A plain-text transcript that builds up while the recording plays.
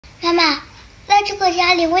妈妈，在这个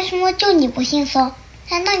家里为什么就你不姓宋？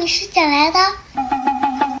难道你是捡来的？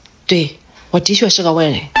对，我的确是个外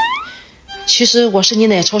人。其实我是你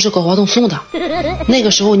奶超市搞活动送的，那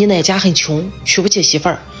个时候你奶家很穷，娶不起媳妇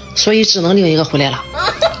儿，所以只能领一个回来了。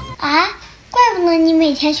啊，怪不得你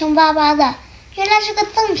每天凶巴巴的，原来是个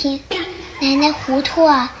赠品。奶奶糊涂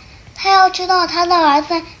啊，她要知道她的儿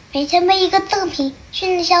子每天被一个赠品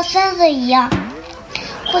训得像孙子一样，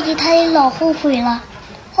估计她也老后悔了，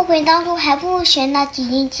后悔当初还不如选那几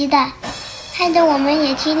斤鸡蛋，害得我们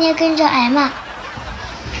也天天跟着挨骂。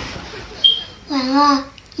完了，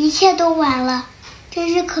一切都完了，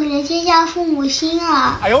真是可怜天下父母心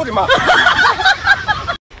啊！哎呦我的妈！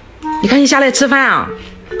你赶紧下来吃饭啊！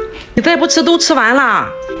你再不吃都吃完了。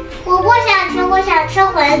我不想吃，我想吃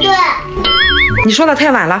馄饨。你说的太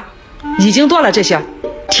晚了，已经做了这些，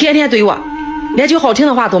天天怼我，连句好听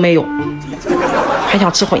的话都没有，还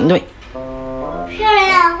想吃馄饨。漂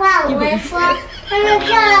亮的话我会说，但是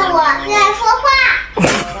漂亮我最爱说话。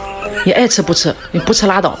你爱吃不吃，你不吃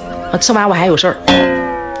拉倒，吃完我还有事儿。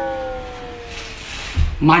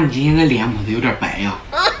妈，你今天的脸抹的有点白呀，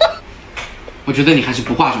我觉得你还是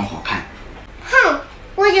不化妆好看。哼，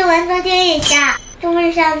我喜欢昨天一下，就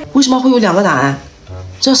问下次。为什么会有2个答案？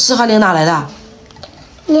这10和0哪来的？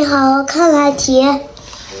你好，看看题。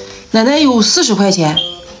奶奶有40块钱，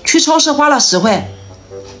去超市花了10块，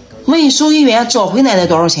问收银员找回奶奶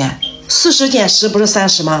多少钱？40减10不是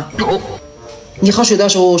30吗？你喝水的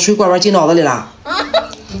时候水果味进脑子里了？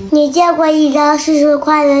你见过一张40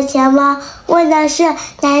块的钱吗？问的是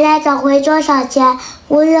奶奶找回多少钱，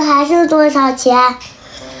不是还剩多少钱。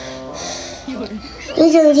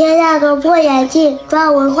你整天戴个破眼镜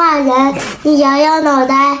装文化人，你摇摇脑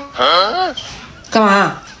袋。干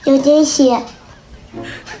嘛？有惊喜。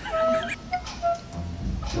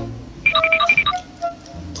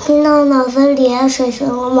听到脑子里水什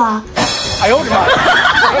么吗？哎呦我的妈！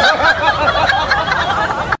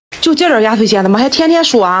就这点压岁钱，怎么还天天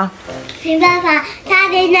数啊？没办法，他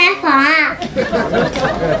得买房啊。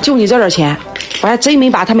就你这点钱，我还真没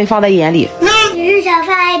把他们放在眼里。你是想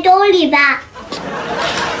放在兜里吧？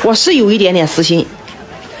我是有一点点私心。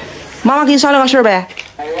妈妈跟你商量个事儿呗，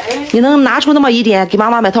你能拿出那么一点给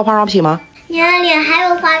妈妈买套化妆品吗？你的脸还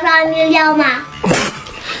有化妆力量吗？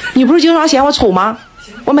你不是经常嫌我丑吗？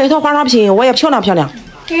我买套化妆品我也漂亮漂亮。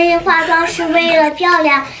人家化妆是为了漂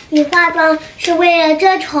亮，你化妆是为了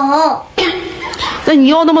遮丑。那你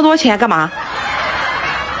要那么多钱干嘛？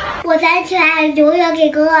我攒起来留着给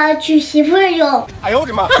哥哥娶媳妇用。哎呦我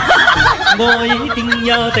的妈！我一定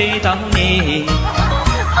要得到你，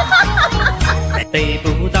得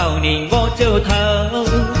不到你我就逃。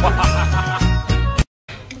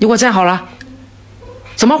你给我站好了，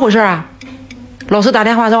怎么回事啊？老师打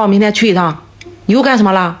电话让我明天去一趟，你又干什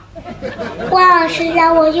么了？汪老师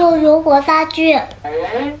让我用油果杀菌。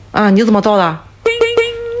啊，你怎么造的？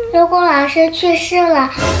如果老师去世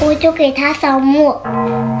了，我就给他扫墓。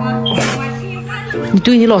你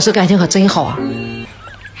对你老师感情可真好啊。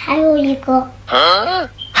还有一个。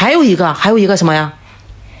还有一个什么呀？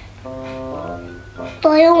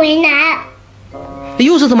左右为难。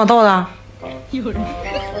又是怎么造的？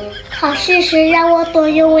考试时让我左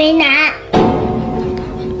右为难。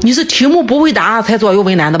你是题目不会答才左右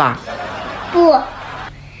为难的吧？不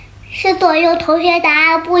是左右同学答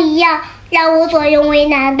案不一样，让我左右为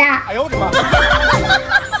难的。哎呦我的妈！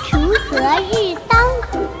锄禾日当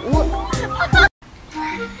午。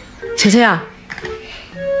晨晨啊，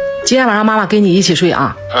今天晚上妈妈跟你一起睡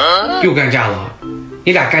啊。又干架了，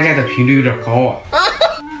你俩干架的频率有点高啊。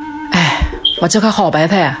哎，我这颗好白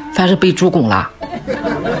菜算是被猪拱了。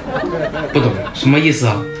不懂什么意思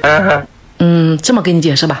啊？这么跟你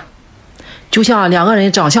解释吧，就像2个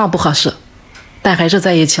人长相不合适，但还是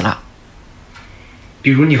在一起了。比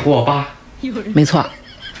如你和我爸。没错。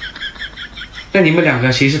那你们2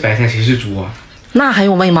个谁是白菜谁是猪啊？那还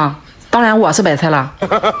用问吗？当然我是白菜了。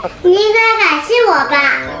你应该感谢我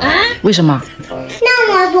吧？为什么？那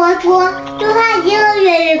么多猪，就他一个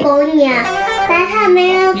愿意拱你，白菜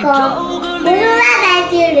没人拱，不是万般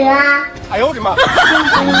精灵啊！哎呦我的妈！妈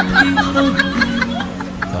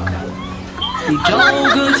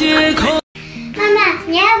妈，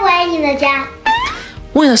你爱不爱你的家？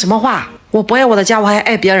问了什么话？我不爱我的家，我还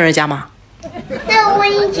爱别人的家吗？那我问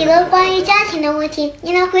你几个关于家庭的问题，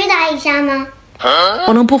你能回答一下吗？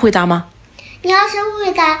我能不回答吗？你要是不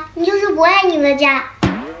回答，你就是不爱你的家。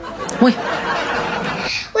喂，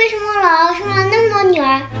为什么姥姥生了那么多女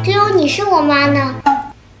儿，只有你是我妈呢？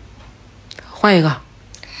换一个。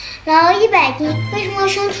姥姥100斤，为什么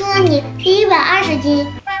生出了你是120斤？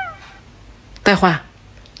代换。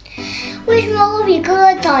为为什么我比哥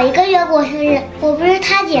哥早1个月过生日？我不是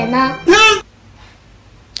他姐呢？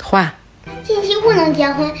换。近期不能结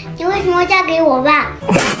婚，你为什么嫁给我爸？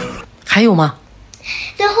还有吗？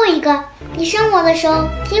最后一个，你生我的时候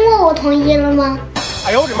经过我同意了吗？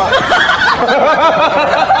哎呦我的妈！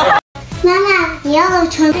妈妈，你要的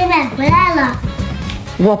纯水买回来了。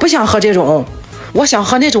我不想喝这种，我想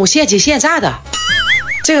喝那种现挤现榨的。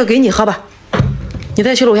这个给你喝吧，你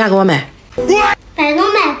再去楼下给我买。买都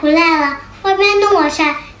买回来了，外边那么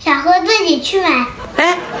晒，想喝自己去买。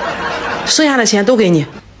哎，剩下的钱都给你。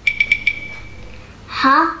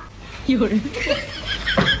好。有人。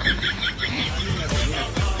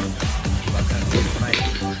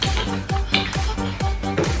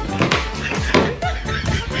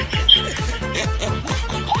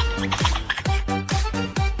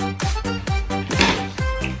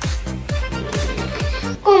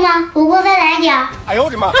够吗？不够再来点儿。哎呦我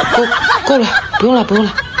的妈！够了，不用了，不用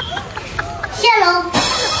了。谢喽。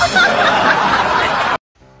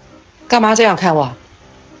干嘛这样看我？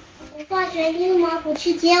我放学你怎么不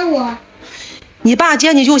去接我？你爸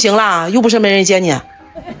接你就行了，又不是没人接你。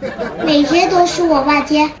每天都是我爸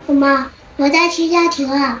接，怎么？我在去家庭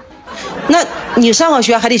啊。那你上个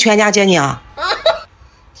学还得全家接你啊？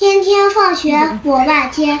天天放学我爸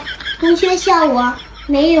接，同学笑我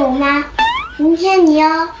没有妈。明天你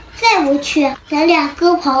要再不去，咱俩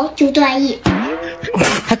割袍就断义。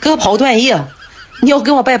还割袍断义？你要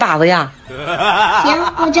跟我拜把子呀？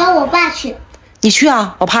行，我找我爸去。你去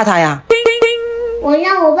啊，我怕他呀。我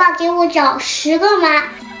让我爸给我找10个妈，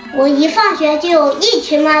我一放学就有1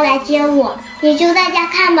群妈来接我，你就在家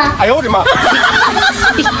看吧。哎呦我的妈！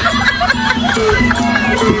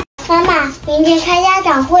妈妈，明天开家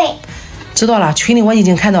长会。知道了，群里我已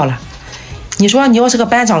经看到了。你说你要是个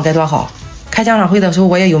班长该多好，开家长会的时候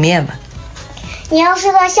我也有面子。你要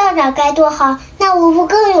是个校长该多好，那我不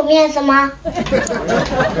更有面子吗？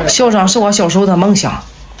校长是我小时候的梦想，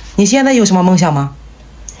你现在有什么梦想吗？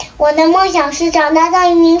我的梦想是长大当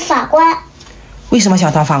一名法官。为什么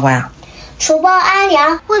想当法官啊？除暴安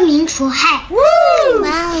良，为民除害。哇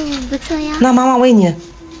哦，不错呀。那妈妈问你，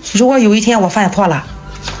如果有一天我犯错了，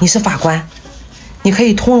你是法官，你可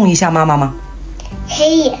以通融一下妈妈吗？可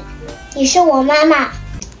以，你是我妈妈。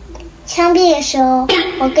枪毙的时候，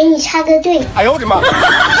我给你插个队。哎呦我的妈！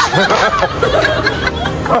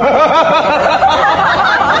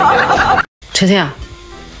晨晨啊，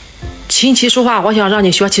琴棋书画，我想让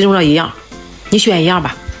你学其中的一样，你选一样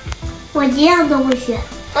吧。我一样都不学。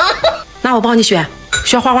那我帮你选，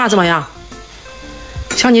学画画怎么样？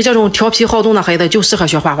像你这种调皮好动的孩子就适合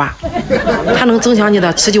学画画，它能增强你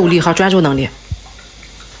的持久力和专注能力。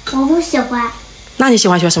我不喜欢。那你喜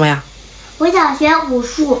欢学什么呀？我想学武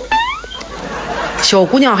术。小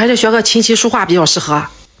姑娘还是学个琴棋书画比较适合。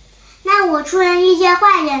那我出人遇见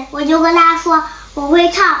坏人，我就跟他说我会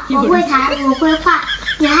唱，我会弹，我会画，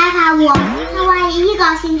你害怕我？他万一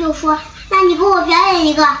高兴就说，那你给我表演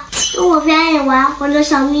一个。等我表演完，我的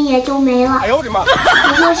小命也就没了。哎呦我的妈！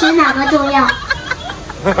你说选哪个重要？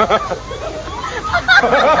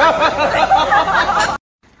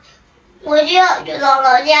我就要去姥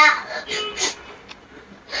姥家。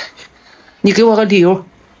你给我个理由，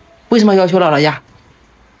为什么要去姥姥家？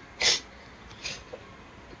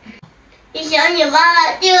你想你妈妈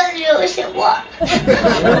这个理由行不？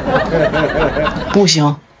不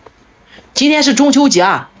行，今天是中秋节。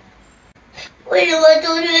为什么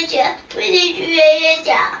中秋节非得去爷爷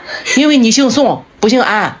家？因为你姓宋，不姓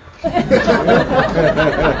安。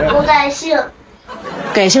我改姓。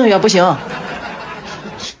改姓也不行。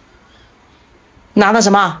拿的什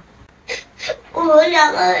么？我们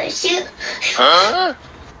2个的姓。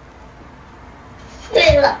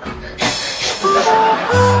对了。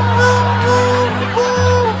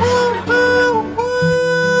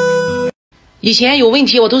以前有问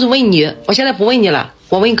题我都是问你，我现在不问你了，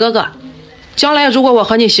我问哥哥。将来如果我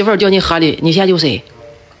和你媳妇儿掉进河里，你先救谁？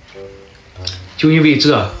就因为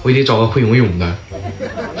这，我也得找个会游泳的。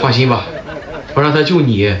放心吧，我让他救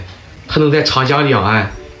你，他能在长江两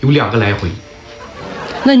岸有2个来回。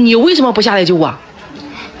那你为什么不下来救我？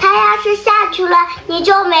他要是下去了，你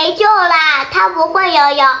就没救啦。他不会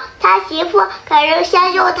游泳，他媳妇可是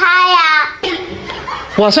先救他呀。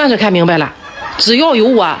我算是看明白了，只要有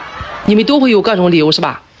我，你们都会有各种理由，是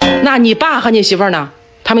吧？那你爸和你媳妇儿呢？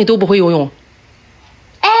他们都不会游泳。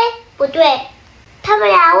哎，不对，他们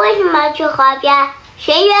俩为什么去河边？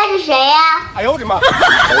谁约着谁呀？哎呦我的妈！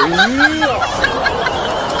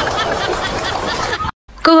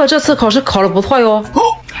哥哥这次考试考得不错哟。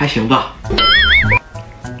还行吧。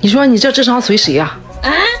你说你这智商随谁呀？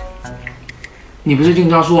你不是经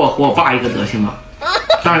常说我和我爸一个德行吗？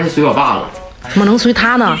当然是随我爸了。怎么能随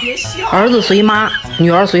他呢？儿子随妈，女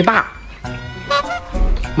儿随爸。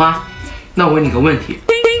妈，那我问你个问题，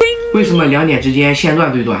为什么2点之间线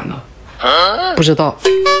段最短呢？不知道，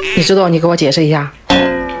你知道你给我解释一下。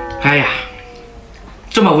哎呀，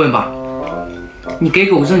这么问吧，你给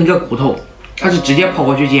狗扔一个骨头，它是直接跑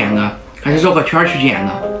过去捡的，还是绕个圈去捡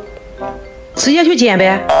的？直接去捡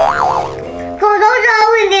呗。狗都知道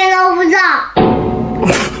问题都不知道。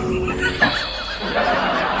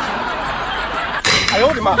哎呦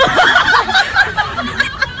我的妈！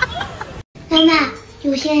妈妈，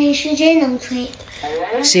有些人是真能吹。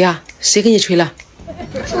谁呀？谁给你吹了？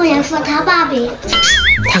宋爷说他爸呗。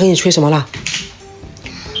他给你吹什么了？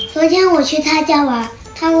昨天我去他家玩，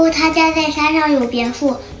他说他家在山上有别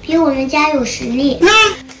墅，比我们家有实力。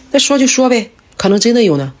那说就说呗，可能真的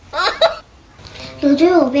有呢。有就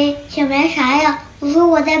有呗，想玩啥呀？我说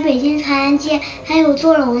我在北京长安街还有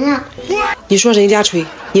座楼呢。你说人家吹，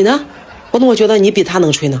你呢？我怎么觉得你比他能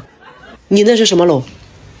吹呢？你那是什么楼？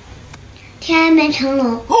天安门城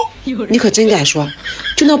楼。你可真敢说，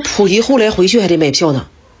就那溥仪后来回去还得买票呢。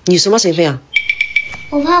你什么身份啊？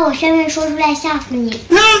我怕我身份说出来吓死你。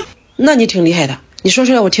那你挺厉害的，你说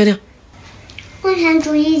出来我听听。共产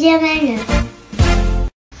主义接班人。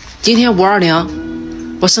今天520，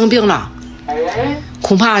我生病了，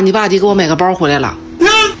恐怕你爸得给我买个包回来了。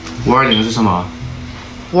520是什么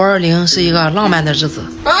520是一个浪漫的日子。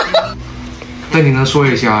那你能说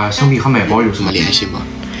一下生病和买包有什么联系吗？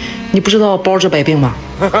你不知道包治百病吗？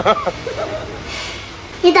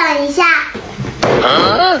你等一下。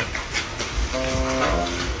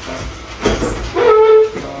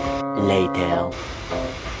Later。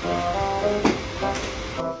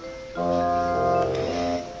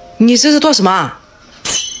你这是做什么？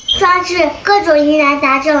抓治各种疑难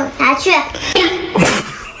杂症，拿去。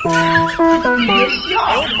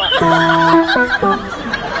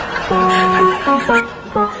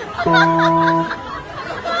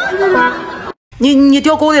你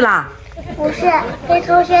掉沟里啦？不是，跟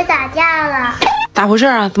同学打架了。咋回事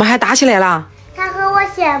啊？怎么还打起来了？他和我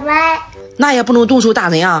显摆。那也不能动手打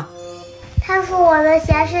人啊。他说我的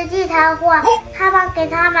鞋是地摊货，他爸给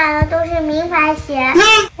他买的都是名牌鞋。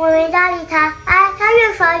我没搭理他，哎，他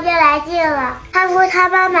越说越来劲了。他说他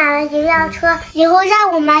爸买了一辆车，以后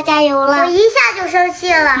让我妈加油了。我一下就生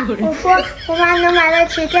气了，我说我妈能买得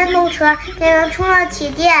起电动车，也能充得起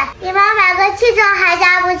电，你妈买个汽车还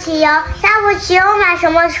加不起油，加不起油买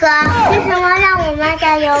什么车？为什么让我妈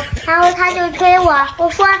加油？然后他就催我，我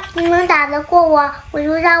说你能打得过我，我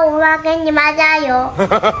就让我妈给你妈加油。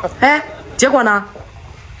哎，结果呢？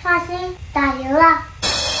放心，打赢了。